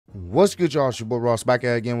What's good, y'all? It's your boy Ross back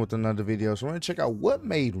at again with another video. So we're gonna check out what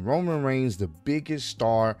made Roman Reigns the biggest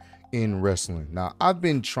star in wrestling. Now, I've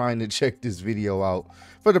been trying to check this video out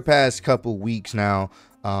for the past couple weeks now.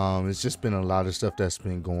 It's just been a lot of stuff that's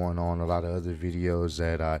been going on, a lot of other videos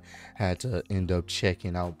that I had to end up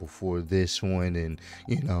checking out before this one, and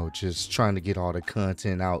just trying to get all the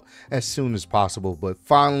content out as soon as possible. But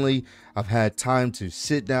finally, I've had time to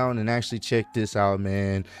sit down and actually check this out,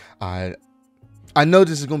 man. I know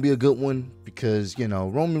this is going to be a good one because,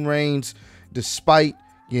 Roman Reigns, despite,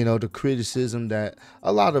 the criticism that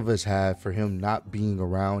a lot of us have for him not being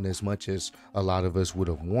around as much as a lot of us would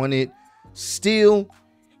have wanted, still,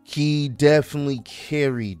 he definitely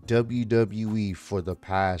carried WWE for the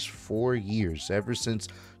past 4 years. Ever since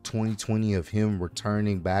 2020 of him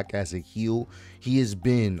returning back as a heel, he has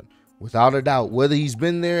been, without a doubt, whether he's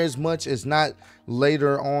been there as much as not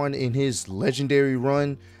later on in his legendary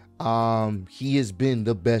run, he has been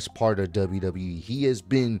the best part of WWE. He has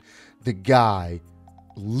been the guy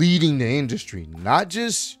leading the industry, not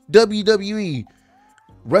just WWE,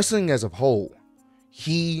 wrestling as a whole.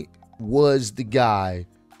 He was the guy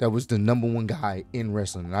that was the #1 guy in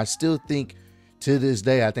wrestling. And I still think to this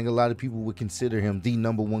day, I think a lot of people would consider him the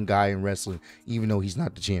 #1 guy in wrestling, even though he's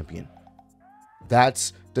not the champion.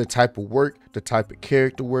 That's the type of work, the type of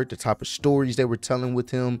character work, the type of stories they were telling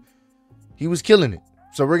with him. He was killing it.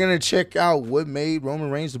 So we're going to check out what made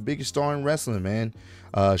Roman Reigns the biggest star in wrestling, man.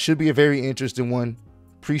 Should be a very interesting one.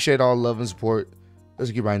 Appreciate all the love and support.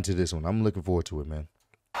 Let's get right into this one. I'm looking forward to it, man.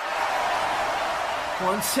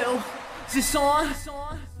 1, 2, is this on?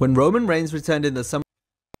 When Roman Reigns returned in the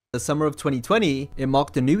summer of 2020, it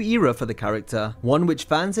marked a new era for the character, one which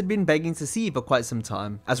fans had been begging to see for quite some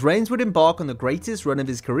time, as Reigns would embark on the greatest run of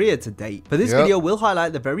his career to date. For this video, we'll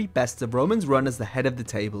highlight the very best of Roman's run as the head of the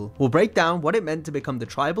table. We'll break down what it meant to become the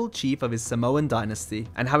tribal chief of his Samoan dynasty,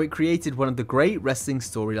 and how it created one of the great wrestling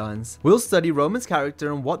storylines. We'll study Roman's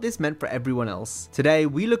character and what this meant for everyone else. Today,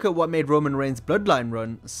 we look at what made Roman Reigns' bloodline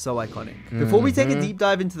run so iconic. Before we take a deep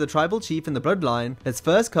dive into the tribal chief and the bloodline, let's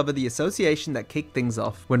first cover the association that kicked things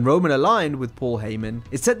off. When Roman aligned with Paul Heyman,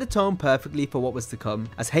 it set the tone perfectly for what was to come,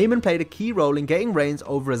 as Heyman played a key role in getting Reigns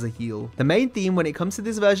over as a heel. The main theme when it comes to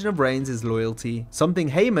this version of Reigns is loyalty, something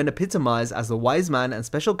Heyman epitomized as the wise man and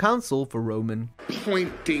special counsel for Roman.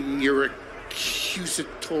 Pointing your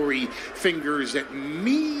accusatory fingers at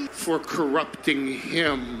me for corrupting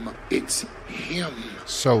him. It's him.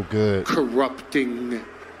 So good. Corrupting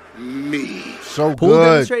me. So Paul good.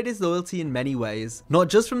 demonstrated his loyalty in many ways, not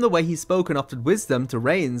just from the way he spoke and offered wisdom to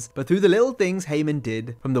Reigns, but through the little things Heyman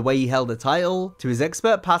did, from the way he held a title, to his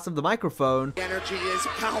expert pass of the microphone, Energy is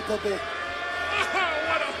palpable.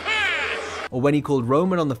 What a pass! or when he called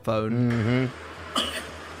Roman on the phone.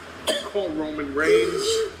 Call Roman Reigns.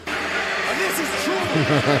 This is true.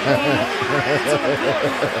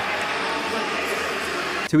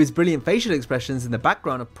 To his brilliant facial expressions in the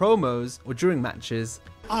background of promos or during matches.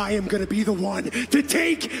 I am gonna be the one to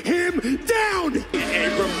take him down. A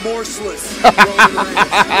remorseless Roman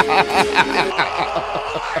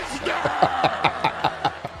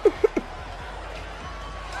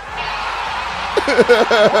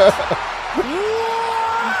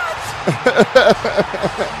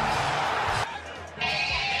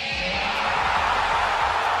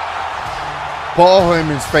Paul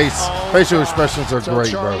Heyman's facial expressions are great,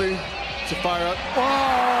 Charlie, bro. to fire up. Oh!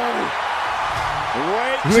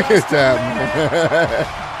 Wait, Look at that, man.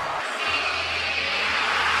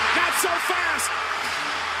 not so fast.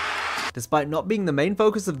 Despite not being the main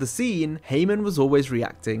focus of the scene, Heyman was always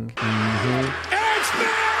reacting. And spare!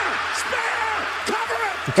 Spare! Cover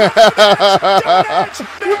it! Don't edge!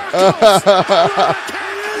 Miracles!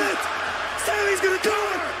 Stanley's gonna do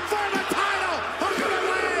it for the title! Hook of the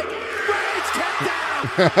leg! Reigns kicked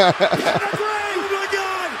down! Pedigree! Oh my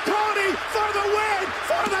God! Cody for the win!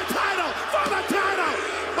 For the title! For the title!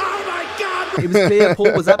 Oh my God! It was clear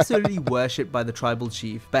Paul was absolutely worshipped by the tribal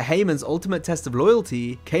chief, but Heyman's ultimate test of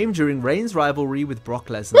loyalty came during Reigns' rivalry with Brock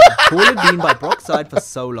Lesnar. Paul had been by Brock's side for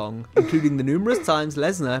so long, including the numerous times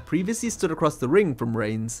Lesnar previously stood across the ring from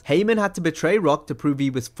Reigns. Heyman had to betray Rock to prove he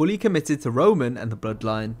was fully committed to Roman and the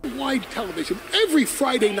bloodline. Live television every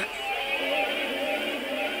Friday night.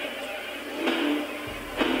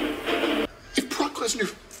 If Brock Lesnar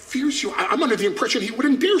fears you, I'm under the impression he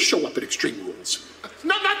wouldn't dare show up at Extreme Rules.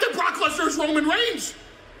 Not that Brock Lesnar is Roman Reigns.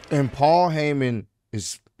 And Paul Heyman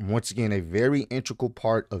is, once again, a very integral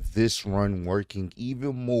part of this run working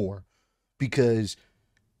even more because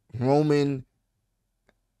Roman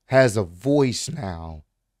has a voice now,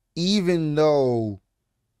 even though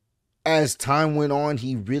as time went on,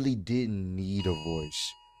 he really didn't need a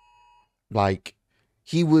voice. Like,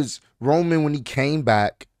 Roman, when he came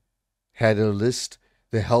back, had to enlist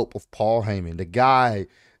the help of Paul Heyman, the guy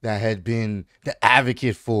that had been the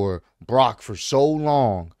advocate for Brock for so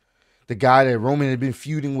long, the guy that Roman had been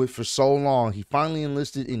feuding with for so long. He finally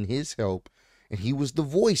enlisted in his help, and he was the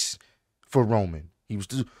voice for Roman. He was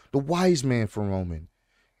the wise man for Roman.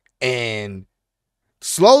 And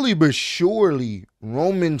slowly but surely,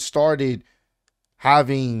 Roman started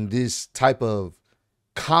having this type of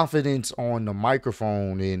confidence on the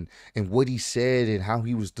microphone and what he said and how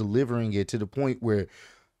he was delivering it, to the point where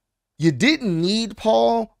you didn't need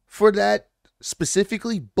Paul for that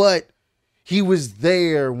specifically, but he was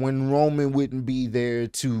there when Roman wouldn't be there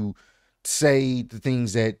to say the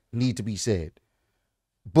things that need to be said.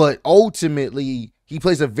 But ultimately, he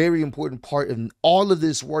plays a very important part in all of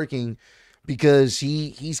this working, because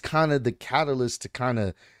he's kind of the catalyst to kind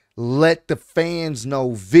of let the fans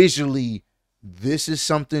know visually, this is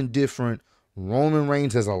something different. Roman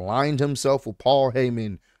Reigns has aligned himself with Paul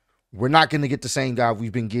Heyman. We're not going to get the same guy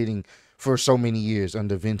we've been getting for so many years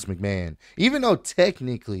under Vince McMahon. Even though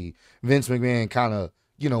technically Vince McMahon kind of,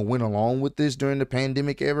 went along with this during the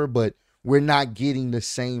pandemic era, but we're not getting the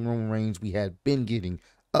same Roman Reigns we had been getting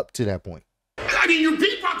up to that point. I mean, you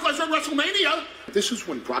beat Brock Lesnar at WrestleMania. This is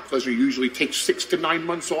when Brock Lesnar usually takes 6 to 9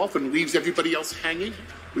 months off and leaves everybody else hanging,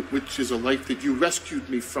 which is a life that you rescued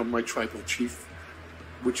me from, my tribal chief.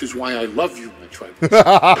 Which is why I love you, my tribal chief.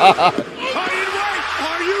 Are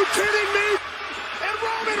you kidding me? And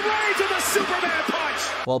Roman Reigns with a Superman punch.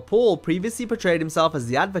 While Paul previously portrayed himself as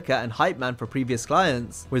the advocate and hype man for previous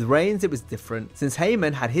clients, with Reigns it was different, since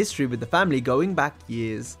Heyman had history with the family going back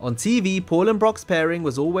years. On TV, Paul and Brock's pairing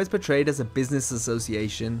was always portrayed as a business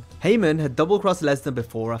association. Heyman had double-crossed Lesnar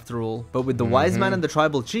before, after all, but with the wise man and the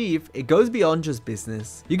tribal chief, it goes beyond just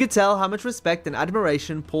business. You could tell how much respect and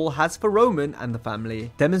admiration Paul has for Roman and the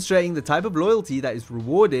family, demonstrating the type of loyalty that is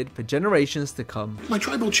rewarded for generations to come. My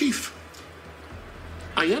tribal chief.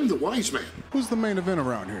 I am the wise man. Who's the main event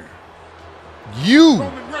around here? You!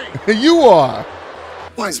 Roman Reigns. You are!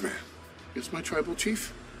 Wise man. Yes, my tribal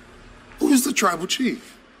chief. Who's the tribal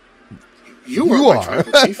chief? You are my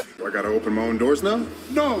tribal chief. Do I gotta open my own doors now?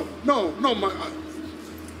 No,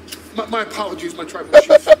 my apologies, my tribal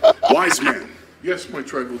chief. Wise man, Yes, my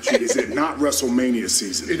tribal chief. is it not WrestleMania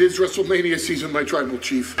season? It is WrestleMania season, my tribal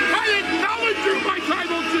chief. I acknowledge you, my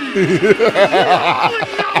tribal chief. I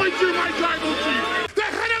acknowledge you, my tribal chief. The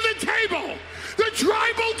head of the table, the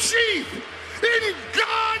tribal chief, in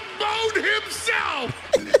God mode himself.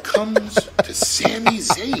 When it comes to Sami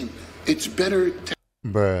Zayn, it's better to...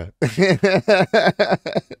 Bruh.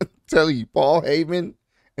 Tell you, Paul Heyman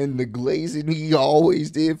and the glazing he always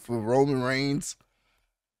did for Roman Reigns.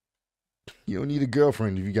 You don't need a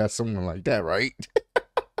girlfriend if you got someone like that, right?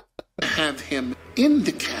 have him in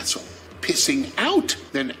the castle pissing out,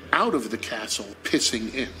 then out of the castle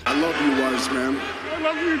pissing in. I love you, wise man. I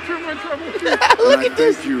love you too, my tribal chief. And I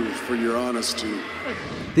thank you for your honesty.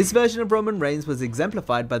 This version of Roman Reigns was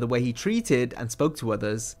exemplified by the way he treated and spoke to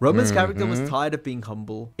others. Roman's character was tired of being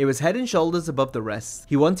humble. It was head and shoulders above the rest.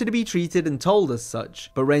 He wanted to be treated and told as such,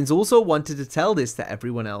 but Reigns also wanted to tell this to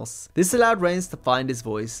everyone else. This allowed Reigns to find his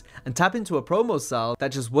voice and tap into a promo style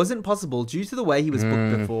that just wasn't possible due to the way he was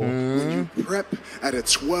booked before. When you prep at a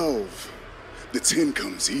 12, the 10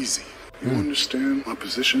 comes easy. You understand my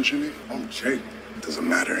position, Jimmy? Oh, Jay, doesn't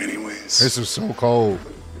matter anyways. This is so cold.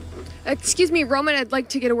 Excuse me, Roman, I'd like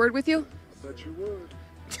to get a word with you. I thought you would.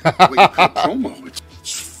 Well, you cut promo.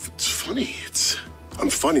 It's funny. I'm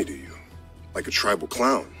funny to you, like a tribal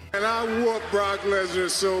clown. And I whoop Brock Lesnar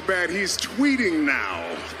so bad he's tweeting now.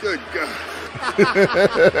 Good God.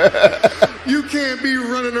 You can't be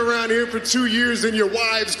running around here for 2 years in your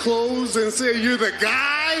wife's clothes and say you're the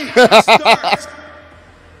guy. Start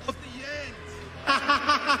of the end.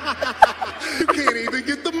 You can't even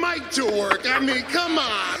get the mic to work. I mean, come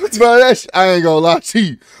on. Bro, I ain't gonna lie to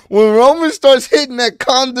you. When Roman starts hitting that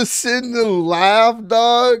condescending laugh,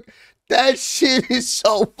 dog, that shit is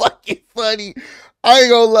so fucking funny. I ain't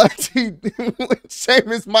gonna lie to you. When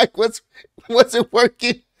Sheamus' mic wasn't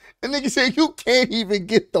working, the nigga said, you can't even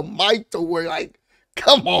get the mic to work. Like,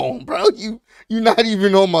 come on, bro. You're not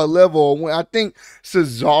even on my level. When I think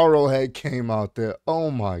Cesaro had came out there.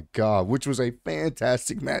 Oh my God, which was a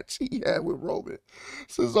fantastic match he had with Roman.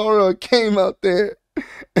 Cesaro came out there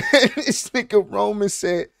and this nigga Roman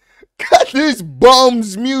said, cut this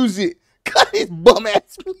bum's music. Cut his bum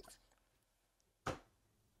ass music.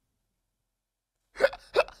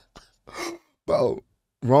 Bro,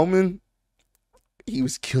 Roman, he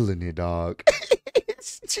was killing it, dog.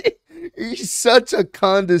 He's such a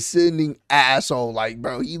condescending asshole. Like,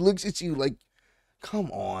 bro, he looks at you like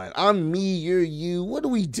Come on. I'm me, you're you. What are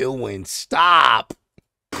we doing? Stop.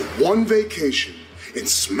 One vacation and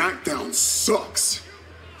SmackDown sucks.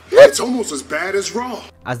 It's almost as bad as Raw.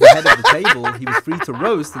 As the head of the table, he was free to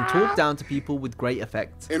roast and talk down to people with great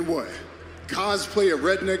effect. And what? Cosplay a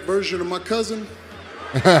redneck version of my cousin?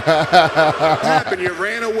 What happened? You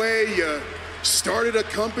ran away, you started a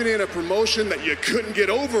company and a promotion that you couldn't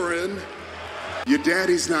get over in. Your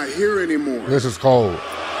daddy's not here anymore. This is cold.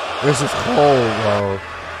 This is cold, bro.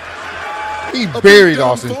 He buried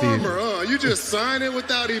Austin Theory. You just signed it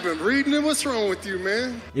without even reading it? What's wrong with you,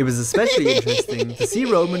 man? It was especially interesting to see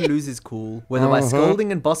Roman lose his cool, whether by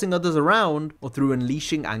scolding and bossing others around or through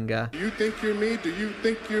unleashing anger. Do you think you're me? Do you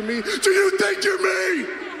think you're me? Do you think you're me?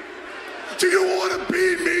 Do you want to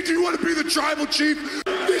be me? Do you want to be the tribal chief?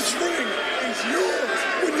 This ring is yours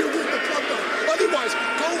when you're with the club. Otherwise,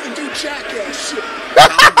 go and do jackass shit.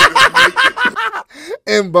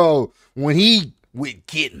 And bro, when he would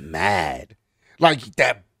get mad, like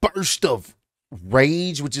that burst of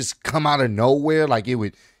rage would just come out of nowhere. Like it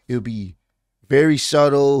would be very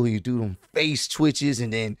subtle. He'd do them face twitches,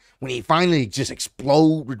 and then when he finally just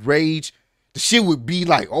explode with rage, the shit would be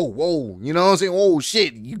like, oh, whoa, you know what I'm saying? Oh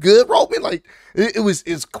shit, you good, Roman? Like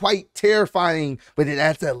it's quite terrifying, but it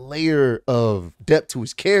adds that layer of depth to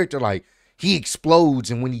his character. Like he explodes,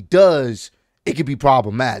 and when he does, it could be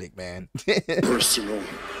problematic, man. Personal.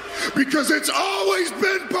 Because it's always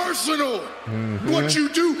been personal. What you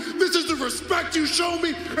do, this is the respect you show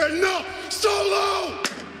me, and no, Solo!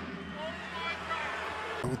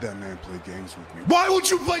 Why would that man play games with me? Why would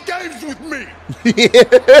you play games with me?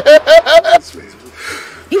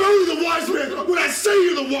 You're the wise man when I say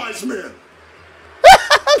you're the wise man.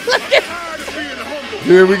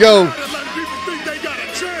 Here we go. Letting people think they got a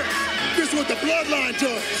chance. This is what the bloodline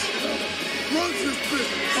does. Runs this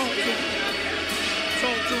business.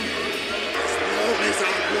 Talk to me. As long as I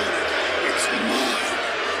want it, it's mine.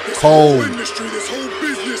 This whole industry, this whole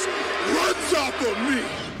business runs off of me.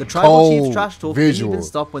 The tribal chief's trash talk visual. didn't even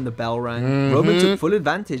stop when the bell rang. Roman took full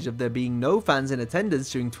advantage of there being no fans in attendance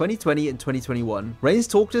during 2020 and 2021. Reigns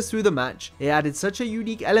talked us through the match. It added such a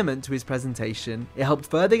unique element to his presentation. It helped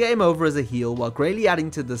further get him over as a heel while greatly adding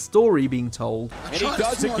to the story being told. And he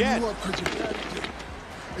does again.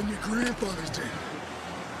 And your grandfather's dead.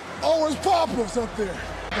 Oh, it's Papa's up there.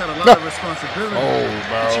 Got a lot of responsibility. Oh,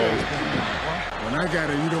 bro. When I got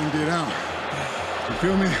it, you don't get out. You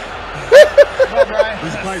feel me?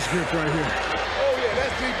 This vice grip right here. Oh, yeah,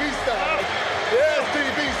 that's DB style. Yeah, that's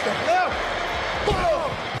DB style.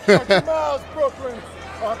 Dr. Miles, Brooklyn.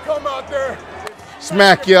 Come out there.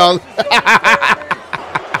 Smack y'all. He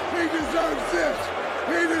deserves this.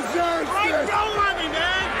 He deserves this. Let go of me,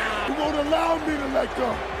 man. He won't allow me to let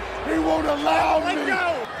go. He won't allow me. Let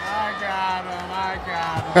go. I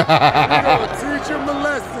got him. We're going to teach him a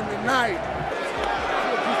lesson tonight.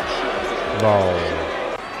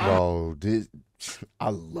 Bro, I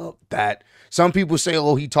love that. Some people say,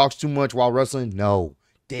 oh, he talks too much while wrestling. No,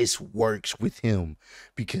 this works with him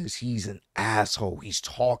because he's an asshole. He's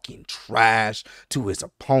talking trash to his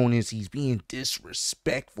opponents. He's being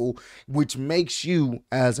disrespectful, which makes you,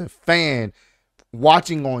 as a fan,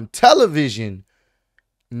 watching on television,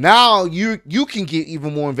 now you can get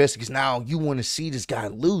even more invested because now you want to see this guy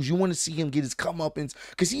lose. You want to see him get his comeuppance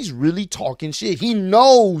because he's really talking shit. He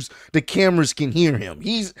knows the cameras can hear him.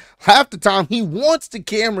 He's half the time he wants the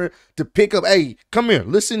camera to pick up. Hey, come here,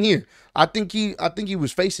 listen here. I think he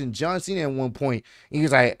was facing John Cena at one point. He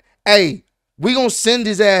was like, "Hey, we gonna send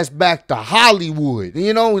his ass back to Hollywood."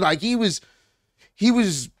 You know, like he was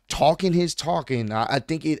talking his talking. I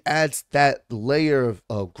think it adds that layer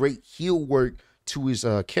of great heel work to his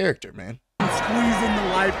character, man. Squeezing the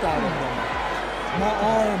life out of him. My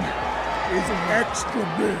arm is extra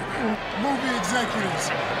big. Movie executives,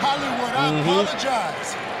 Hollywood, I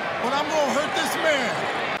apologize, but I'm gonna hurt this man.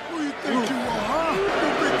 Who you think you are, huh? You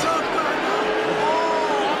big tough guy now.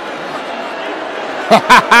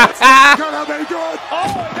 Can I make good? Oh,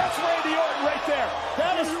 that's Randy Orton right there.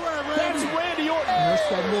 That's Randy Orton. That's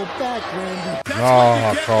that little back, Randy.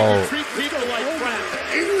 Oh, cold. Treat people like crap.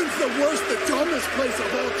 England's the worst, the dumbest place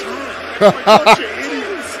of all time. Bunch of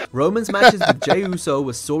idiots. Roman's matches with Jey Uso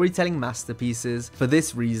were storytelling masterpieces for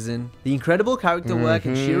this reason. The incredible character work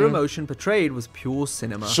and sheer emotion portrayed was pure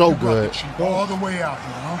cinema. So good. All the way out, you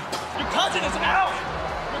know? Your cousin is out.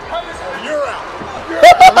 Your cousin is You're out.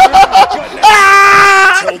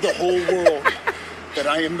 Tell the whole world that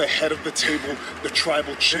I am the head of the table, the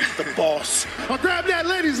tribal chief, the boss. I'll grab that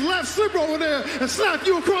lady's left slipper over there and slap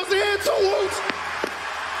you across the head, so Woods.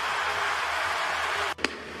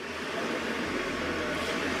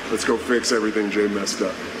 Let's go fix everything Jay messed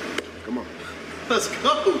up. Come on. Let's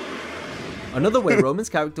go. Another way Roman's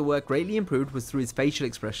character work greatly improved was through his facial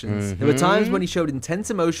expressions. There were times when he showed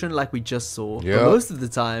intense emotion like we just saw, but most of the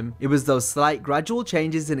time, it was those slight gradual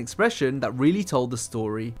changes in expression that really told the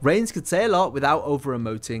story. Reigns could say a lot without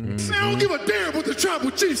over-emoting. I don't give a damn what the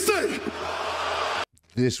tribal chief say.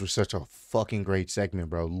 This was such a fucking great segment,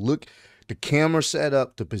 bro. Look, the camera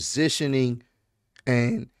setup, the positioning,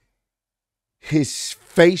 and his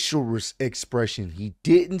facial expression. He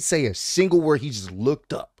didn't say a single word. He just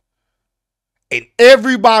looked up. And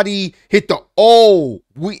everybody hit the oh.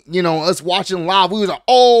 We, you know, us watching live, we was like,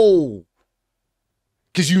 oh.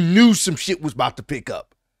 Because you knew some shit was about to pick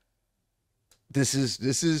up. This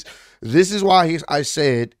is why I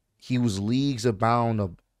said he was leagues and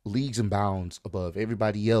bounds above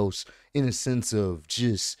everybody else in a sense of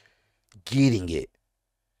just getting it.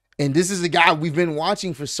 And this is a guy we've been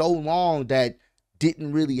watching for so long that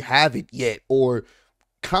didn't really have it yet, or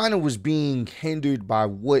kind of was being hindered by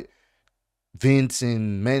what Vince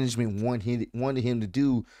and management wanted him to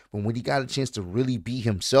do. But when he got a chance to really be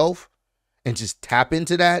himself and just tap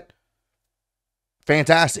into that,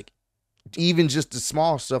 fantastic. Even just the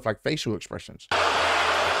small stuff like facial expressions.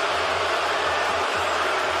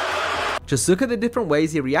 Just look at the different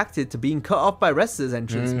ways he reacted to being cut off by wrestlers'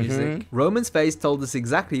 entrance music. Roman's face told us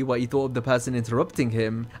exactly what he thought of the person interrupting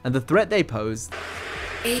him and the threat they posed.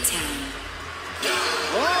 A-Town.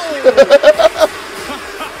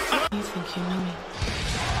 You think you know me?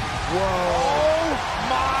 Oh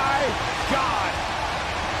my God!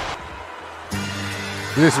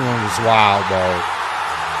 This one was wild, bro.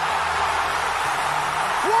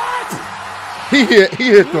 What? He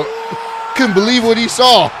hit the, couldn't believe what he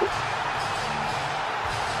saw.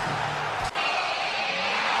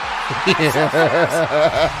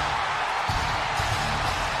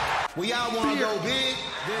 We all want to go big.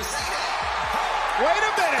 Wait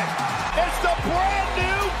a minute! It's the brand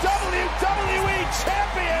new WWE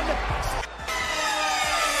Champion!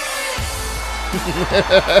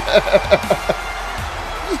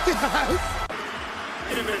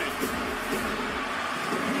 Wait a minute.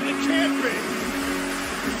 It can't be.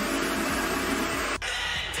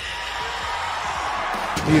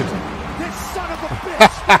 This son of a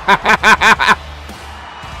bitch!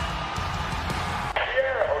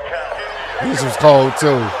 This was cold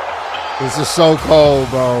too. This is so cold,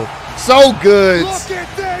 bro. So good. Look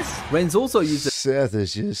at this! Reigns also used it. Seth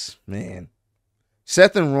is just, man.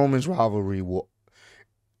 Seth and Roman's rivalry,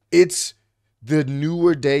 it's the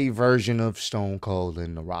newer day version of Stone Cold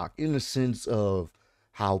and The Rock in the sense of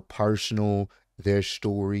how personal their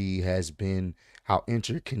story has been, how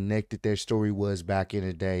interconnected their story was back in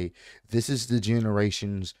the day. This is the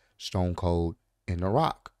generation's Stone Cold and The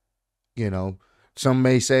Rock. You know, some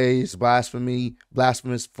may say it's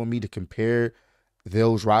blasphemous for me to compare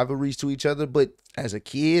those rivalries to each other, but as a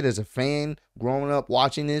kid, as a fan, growing up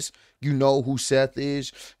watching this, you know who Seth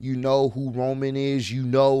is, you know who Roman is, you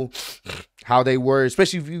know how they were,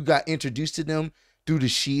 especially if you got introduced to them through the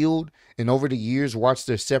Shield and over the years watched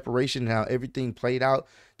their separation and how everything played out.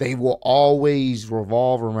 They will always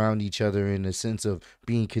revolve around each other in the sense of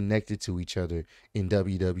being connected to each other in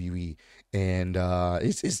WWE, and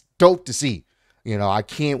it's dope to see. You know, I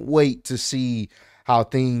can't wait to see how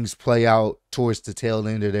things play out towards the tail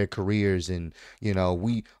end of their careers. And, you know,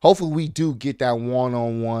 hopefully we do get that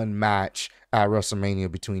one-on-one match at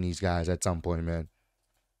WrestleMania between these guys at some point, man.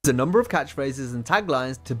 A number of catchphrases and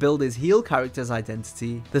taglines to build his heel character's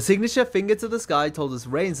identity. The signature finger to the sky told us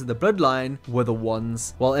Reigns and the Bloodline were the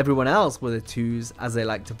ones, while everyone else were the twos, as they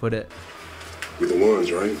like to put it. We the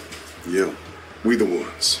ones, right? Yeah. We the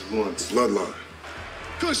ones. Bloodline.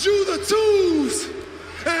 Cause you the twos,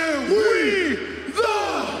 and we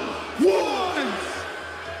the ones.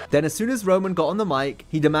 Then as soon as Roman got on the mic,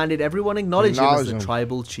 he demanded everyone acknowledge him as the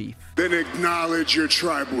tribal chief. Then acknowledge your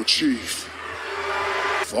tribal chief.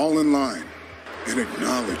 Fall in line and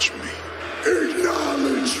acknowledge me.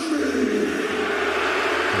 Acknowledge me.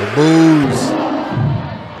 The boos.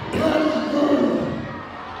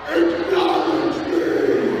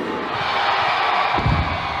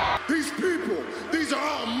 These are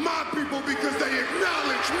all my people because they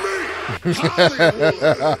acknowledge me.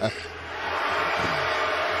 Hollywood.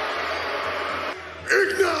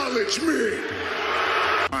 Acknowledge me.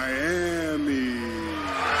 Miami.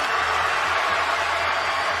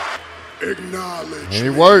 Acknowledge me.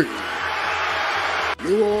 It worked.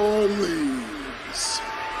 New Orleans.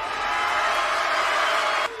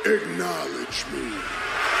 Acknowledge me.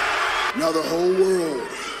 Now the whole world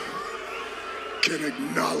can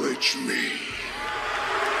acknowledge me.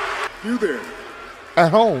 You there? At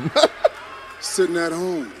home. Sitting at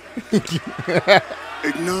home.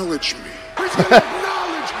 Acknowledge me. He's gonna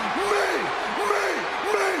acknowledge me.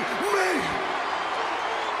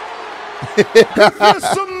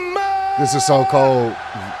 This is so cold.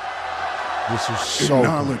 This is so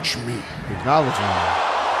Acknowledge me. Acknowledge me.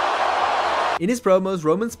 In his promos,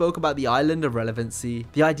 Roman spoke about the island of relevancy,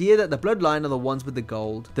 the idea that the bloodline are the ones with the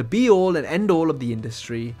gold, the be-all and end-all of the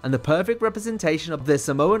industry, and the perfect representation of their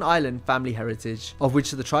Samoan island family heritage, of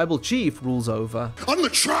which the tribal chief rules over. I'm the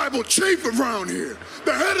tribal chief around here,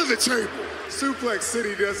 the head of the table. Suplex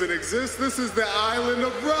City doesn't exist. This is the island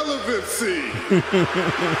of relevancy.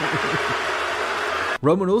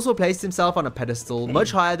 Roman also placed himself on a pedestal much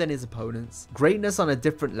higher than his opponents, greatness on a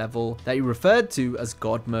different level that he referred to as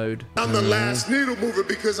God mode. I'm the last needle mover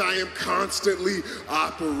because I am constantly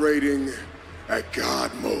operating at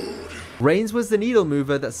God mode. Reigns was the needle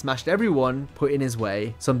mover that smashed everyone put in his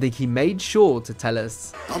way, something he made sure to tell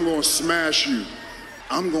us. I'm gonna smash you.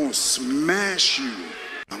 I'm gonna smash you.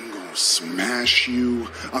 I'm gonna smash you.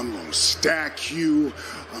 I'm gonna stack you.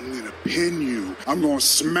 I'm gonna pin you. I'm gonna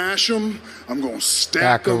smash them. I'm gonna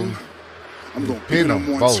stack them. I'm gonna pin them.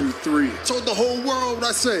 1, 2, 3. Told the whole world what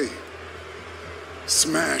I say.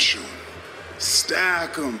 Smash them.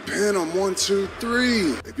 Stack them. Pin them. 1, 2,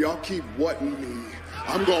 3. If y'all keep whatting me,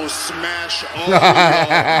 I'm gonna smash all of y'all like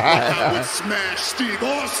I would smash Steve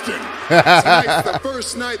Austin. Tonight's the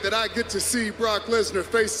first night that I get to see Brock Lesnar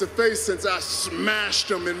face to face since I smashed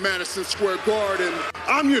him in Madison Square Garden.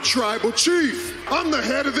 I'm your tribal chief. I'm the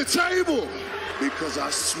head of the table because I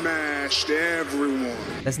smashed everyone.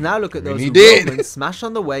 Let's now look at those who Roman smashed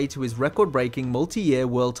on the way to his record-breaking multi-year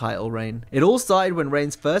world title reign. It all started when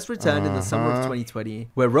Reigns first returned in the summer of 2020,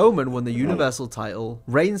 where Roman won the Universal title.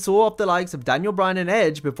 Reigns saw off the likes of Daniel Bryan and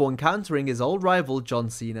Edge before encountering his old rival John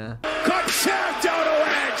Cena. Concerto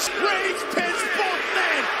Edge. Reigns pins both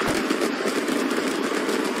men.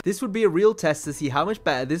 This would be a real test to see how much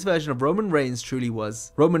better this version of Roman Reigns truly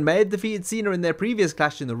was. Roman may have defeated Cena in their previous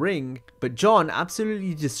clash in the ring, but John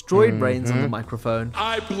absolutely destroyed Reigns on the microphone.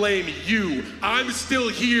 I blame you. I'm still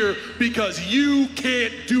here because you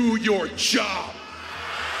can't do your job.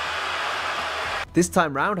 This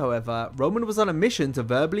time round, however, Roman was on a mission to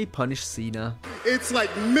verbally punish Cena. It's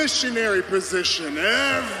like missionary position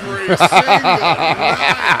every single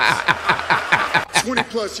night. 20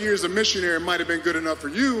 plus years of missionary might have been good enough for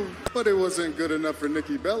you, but it wasn't good enough for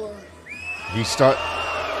Nikki Bella. He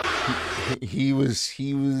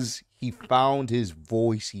found his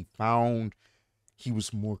voice. He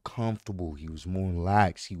was more comfortable. He was more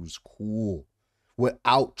relaxed. He was cool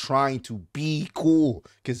without trying to be cool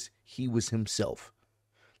because he was himself.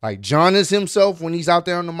 Like John is himself when he's out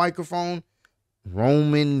there on the microphone.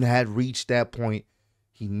 Roman had reached that point.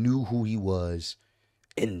 He knew who he was.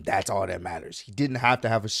 And that's all that matters. He didn't have to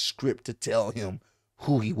have a script to tell him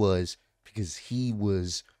who he was because he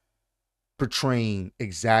was portraying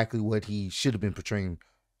exactly what he should have been portraying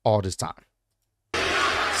all this time.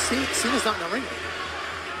 Cena's not in the ring.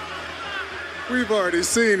 We've already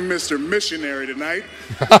seen Mr. Missionary tonight.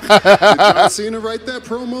 Did John Cena write that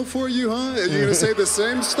promo for you, huh? Are you going to say the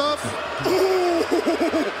same stuff?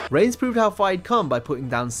 Reigns proved how far he'd come by putting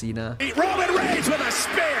down Cena. Roman Reigns with a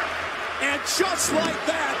spear. And just like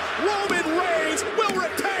that, Roman Reigns will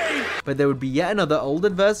retain. But there would be yet another old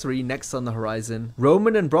adversary next on the horizon.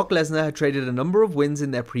 Roman and Brock Lesnar had traded a number of wins in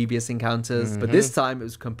their previous encounters, but this time it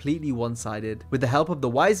was completely one-sided. With the help of the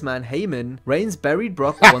wise man Heyman, Reigns buried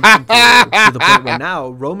Brock once and for all, to the point where now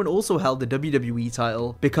Roman also held the WWE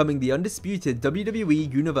title, becoming the undisputed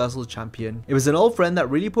WWE Universal Champion. It was an old friend that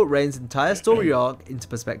really put Reigns' entire story arc into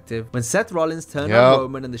perspective. When Seth Rollins turned on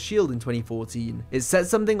Roman and the Shield in 2014, it set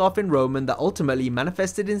something off in Roman that ultimately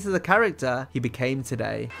manifested into the character he became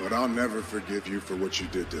today. But I'll never forgive you for what you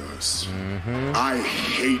did to us. I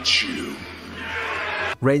hate you.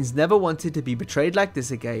 Reigns never wanted to be betrayed like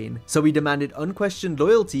this again, so he demanded unquestioned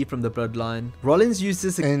loyalty from the bloodline. Rollins used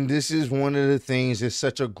this, and this is one of the things that's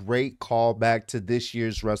such a great callback to this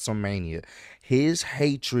year's WrestleMania. His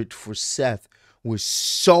hatred for Seth was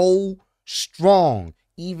so strong,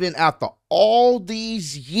 even after all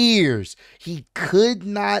these years, he could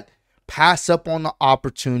not pass up on the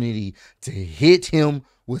opportunity to hit him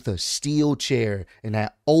with a steel chair, and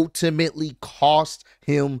that ultimately cost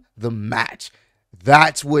him the match.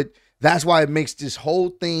 That's why it makes this whole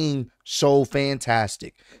thing so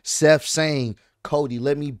fantastic. Seth saying, Cody,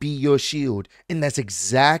 let me be your shield. And that's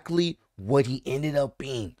exactly what he ended up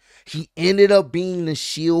being. He ended up being the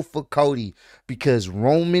shield for Cody because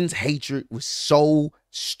Roman's hatred was so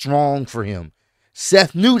strong for him.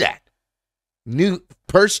 Seth knew that.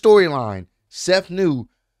 Per storyline, Seth knew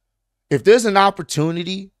if there's an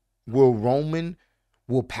opportunity where Roman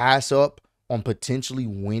will pass up on potentially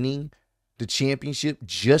winning the championship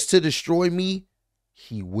just to destroy me,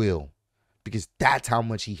 he will. Because that's how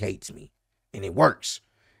much he hates me. And it works.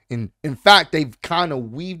 And in fact, they've kind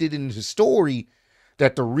of weaved it into the story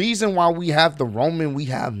that the reason why we have the Roman we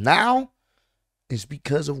have now is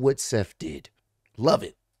because of what Seth did. Love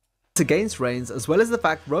it. Against Reigns, as well as the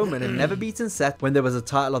fact Roman had never beaten Seth when there was a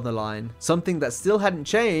title on the line, something that still hadn't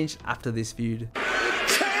changed after this feud.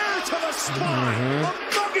 Tear to the spine. A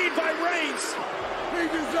buggy by Reigns. He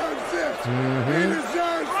deserves this. He deserves this.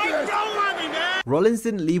 Rollins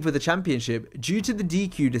didn't leave with the championship due to the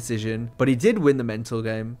DQ decision, but he did win the mental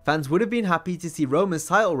game. Fans would have been happy to see Roman's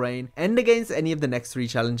title reign end against any of the next 3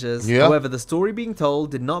 challengers. Yeah. However, the story being told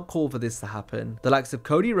did not call for this to happen. The likes of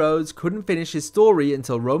Cody Rhodes couldn't finish his story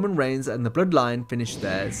until Roman Reigns and the Bloodline finished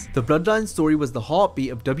theirs. The Bloodline story was the heartbeat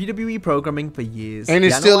of WWE programming for years. And it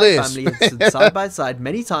the still Anoa'i is. family had stood side by side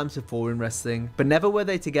many times before in wrestling, but never were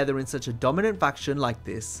they together in such a dominant faction like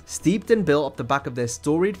this, steeped and built off the back of their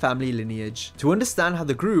storied family lineage. To understand how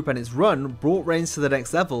the group and its run brought Reigns to the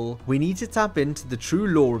next level, we need to tap into the true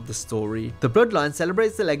lore of the story. The Bloodline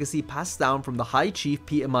celebrates the legacy passed down from the High Chief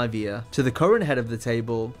Peter Maivia to the current head of the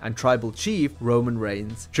table and Tribal Chief Roman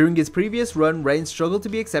Reigns. During his previous run, Reigns struggled to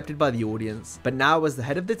be accepted by the audience, but now as the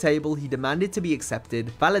head of the table, he demanded to be accepted,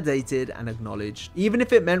 validated, and acknowledged. Even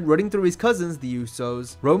if it meant running through his cousins, the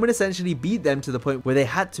Usos, Roman essentially beat them to the point where they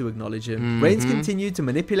had to acknowledge him. Reigns continued to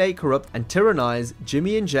manipulate, corrupt, and tyrannize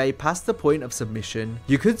Jimmy and Jay past the point of submission.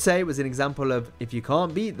 You could say it was an example of if you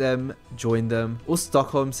can't beat them, join them, or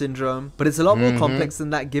Stockholm Syndrome, but it's a lot more complex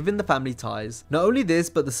than that given the family ties. Not only this,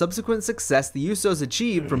 but the subsequent success the Usos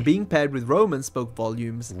achieved from being paired with Roman spoke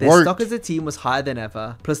volumes. Their stock as a team was higher than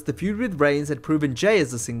ever, plus the feud with Reigns had proven Jay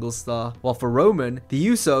as a single star, while for Roman, the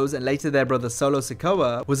Usos and later their brother Solo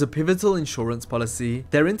Sikoa was a pivotal insurance policy.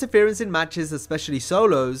 Their interference in matches, especially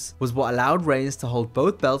solos, was what allowed Reigns to hold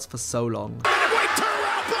both belts for so long.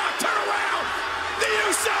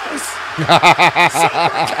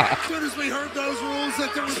 As soon as we heard those rules,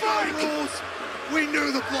 that there was no rules, we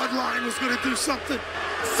knew the Bloodline was going to do something.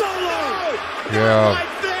 Solo. Yeah.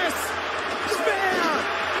 Like this. Spear.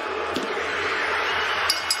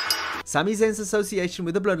 Sami Zayn's association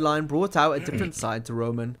with the Bloodline brought out a different side to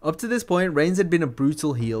Roman. Up to this point, Reigns had been a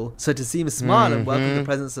brutal heel, so to see him smile and welcome the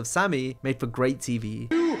presence of Sami made for great TV.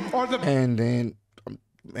 And then,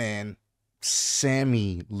 man,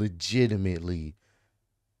 Sami legitimately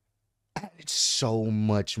added so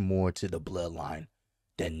much more to the Bloodline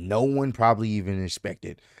that no one probably even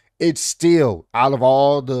expected. It's still, out of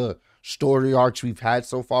all the story arcs we've had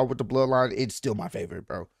so far with the Bloodline, it's still my favorite,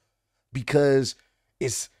 bro. Because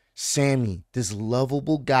it's Sami, this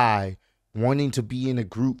lovable guy wanting to be in a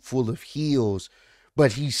group full of heels,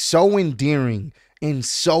 but he's so endearing and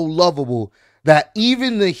so lovable that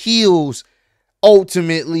even the heels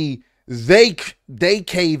ultimately they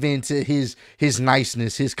cave into his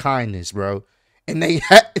niceness, his kindness, bro. And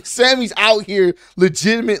Sami's out here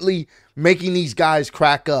legitimately making these guys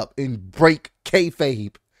crack up and break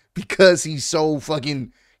kayfabe because he's so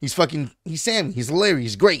fucking he's Sami. He's hilarious.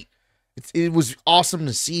 He's great. It was awesome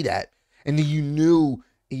to see that. And then you knew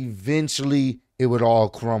eventually it would all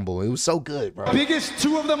crumble. It was so good, bro. Biggest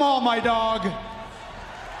two of them all, my dog.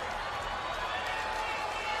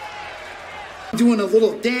 Doing a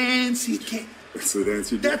little dance. He can't. That's the dance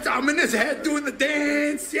you do. That's I'm in his head doing the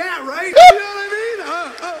dance. Yeah, right. You know what I mean?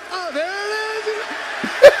 There it is.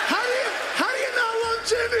 How do you not love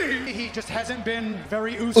Jimmy? He just hasn't been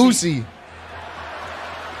very oozy.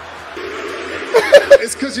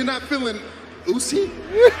 It's because you're not feeling oozy?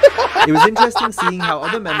 It was interesting seeing how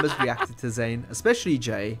other members reacted to Zayn, especially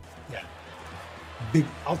Jay. Yeah. Big.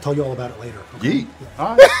 I'll tell you all about it later. Okay? Yeet. Yeah.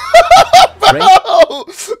 All right. Bro,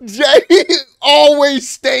 Jay always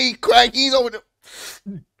stayed crack. He's over the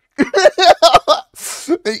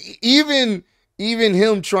even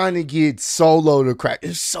him trying to get Solo to crack.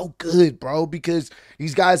 It's so good, bro, because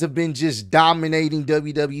these guys have been just dominating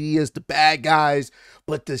WWE as the bad guys,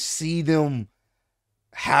 but to see them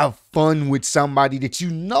have fun with somebody that you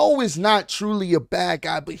know is not truly a bad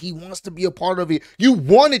guy, but he wants to be a part of it. You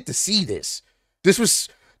wanted to see this. This was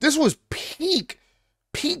peak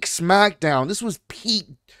SmackDown. This was peak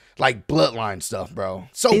like Bloodline stuff, bro.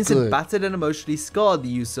 So Reigns had good. battered and emotionally scarred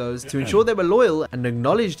the Usos to ensure they were loyal and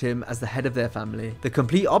acknowledged him as the head of their family. The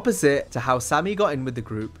complete opposite to how Sami got in with the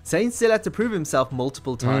group. Zayn still had to prove himself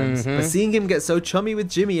multiple times, but seeing him get so chummy with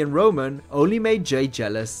Jimmy and Roman only made Jay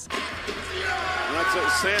jealous. That's it,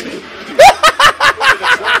 Sami.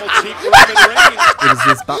 It was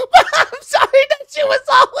this I'm sorry, that shit was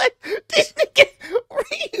all like this nigga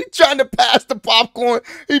trying to pass the popcorn.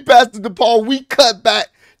 He passed it to Paul. We cut back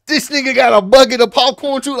This nigga got a bucket of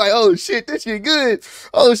popcorn too. Like, oh shit, this shit good.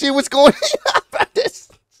 Oh shit, what's going on?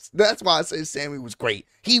 That's why I say Sammy was great.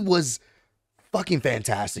 He was fucking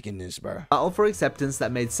fantastic in this, bro. Battle for acceptance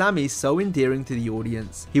that made Sammy so endearing to the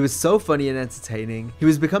audience. He was so funny and entertaining. He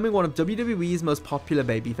was becoming one of WWE's most popular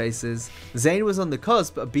babyfaces. Zayn was on the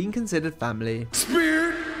cusp of being considered family.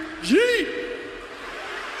 Spear, yeet,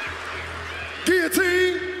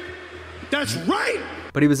 guillotine. That's right.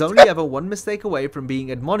 But he was only ever one mistake away from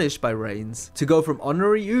being admonished by Reigns. To go from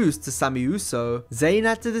Honorary Uso to Sammy Uso, Zayn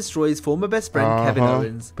had to destroy his former best friend Kevin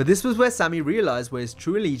Owens. But this was where Sammy realized where his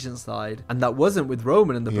true allegiance lied, and that wasn't with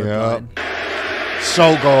Roman and the Bloodline.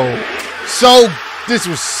 So gold. This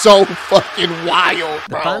was so fucking wild,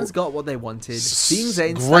 bro. The fans got what they wanted, seeing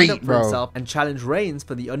Zayn stand up for himself and challenge Reigns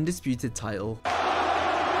for the undisputed title.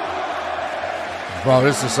 Bro,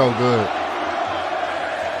 this is so good.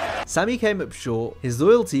 Sammy came up short. His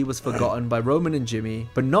loyalty was forgotten by Roman and Jimmy,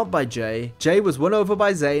 but not by Jay. Jay was won over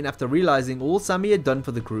by Zayn after realizing all Sammy had done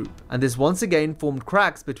for the group, and this once again formed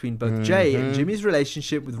cracks between both Jay and Jimmy's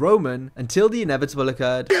relationship with Roman until the inevitable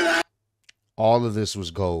occurred. All of this was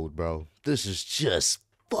gold, bro. This is just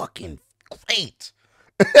fucking great.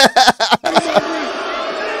 Bop!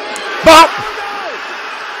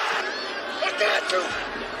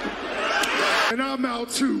 And I'm out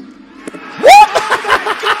too.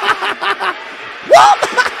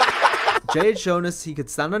 Jay had shown us he could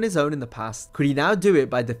stand on his own in the past. Could he now do it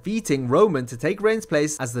by defeating Roman to take Reigns'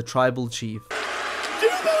 place as the tribal chief? Do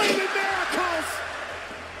you believe in miracles?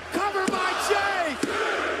 Cover by Jay!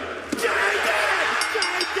 Jay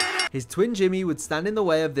did it! His twin Jimmy would stand in the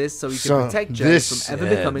way of this so he could protect Jay from ever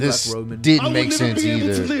becoming like Roman. Didn't make sense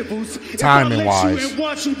either, timing-wise. And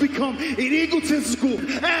watch you become an egotistical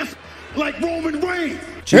ass like Roman Reigns.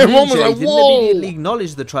 Jimmy and Jay didn't immediately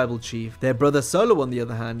acknowledge the tribal chief. Their brother Solo, on the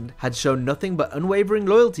other hand, had shown nothing but unwavering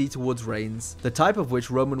loyalty towards Reigns, the type of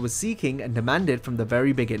which Roman was seeking and demanded from the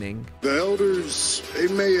very beginning. The elders, they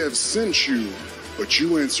may have sent you, but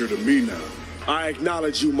you answer to me now. I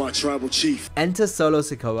acknowledge you, my tribal chief. Enter Solo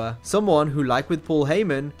Sikoa, someone who, like with Paul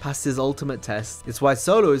Heyman, passed his ultimate test. It's why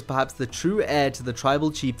Solo is perhaps the true heir to the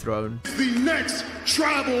tribal chief throne. The next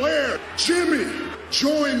tribal heir, Jimmy,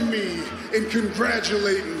 join me in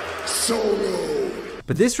congratulating Solo.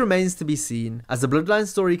 But this remains to be seen, as the Bloodline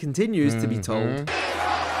story continues to be told.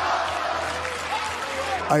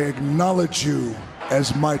 I acknowledge you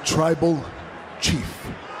as my tribal chief.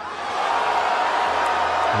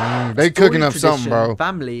 They cooking up something, bro.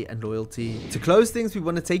 Family and loyalty. To close things, we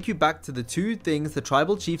want to take you back to the two things the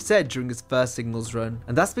tribal chief said during his first singles run,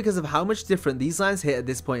 and that's because of how much different these lines hit at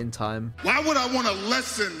this point in time. Why would I want to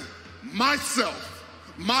lessen myself,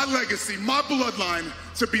 my legacy, my bloodline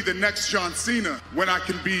to be the next John Cena when I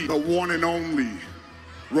can be the one and only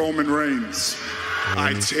Roman Reigns?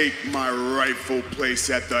 I take my rightful place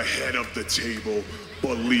at the head of the table.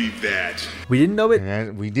 Believe that. We didn't know it.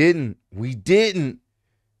 And we didn't.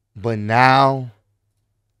 But now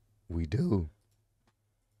we do.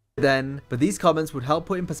 Then, but these comments would help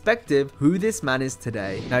put in perspective who this man is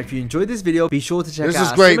today. Now, if you enjoyed this video, be sure to check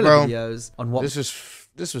out similar videos on what.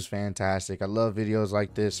 This was fantastic. I love videos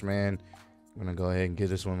like this, man. I'm gonna go ahead and give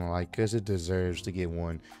this one a like because it deserves to get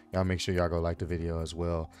one. Y'all make sure y'all go like the video as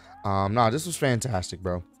well. Nah, this was fantastic,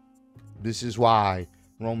 bro. This is why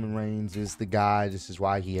Roman Reigns is the guy. This is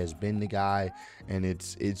why he has been the guy, and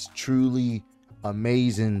it's truly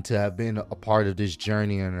amazing to have been a part of this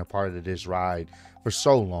journey and a part of this ride for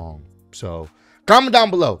so long. So comment down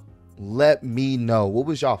below, let me know, what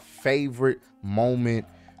was your favorite moment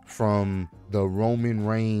from the Roman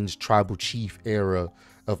Reigns tribal chief era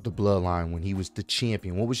of the bloodline when he was the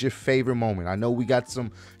champion? What was your favorite moment? I know we got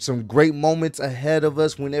some great moments ahead of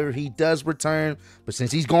us whenever he does return, but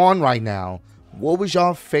since he's gone right now, what was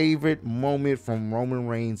your favorite moment from Roman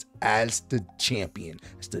Reigns as the champion,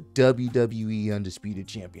 as the WWE Undisputed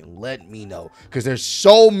Champion? Let me know, because there's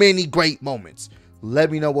so many great moments. Let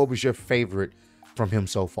me know what was your favorite from him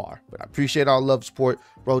so far. But I appreciate all love, support.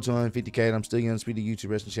 Road to 150K, and I'm still the Undisputed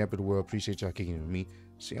YouTube Wrestling Champion of the world. Appreciate y'all kicking with me.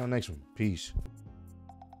 See y'all next one. Peace.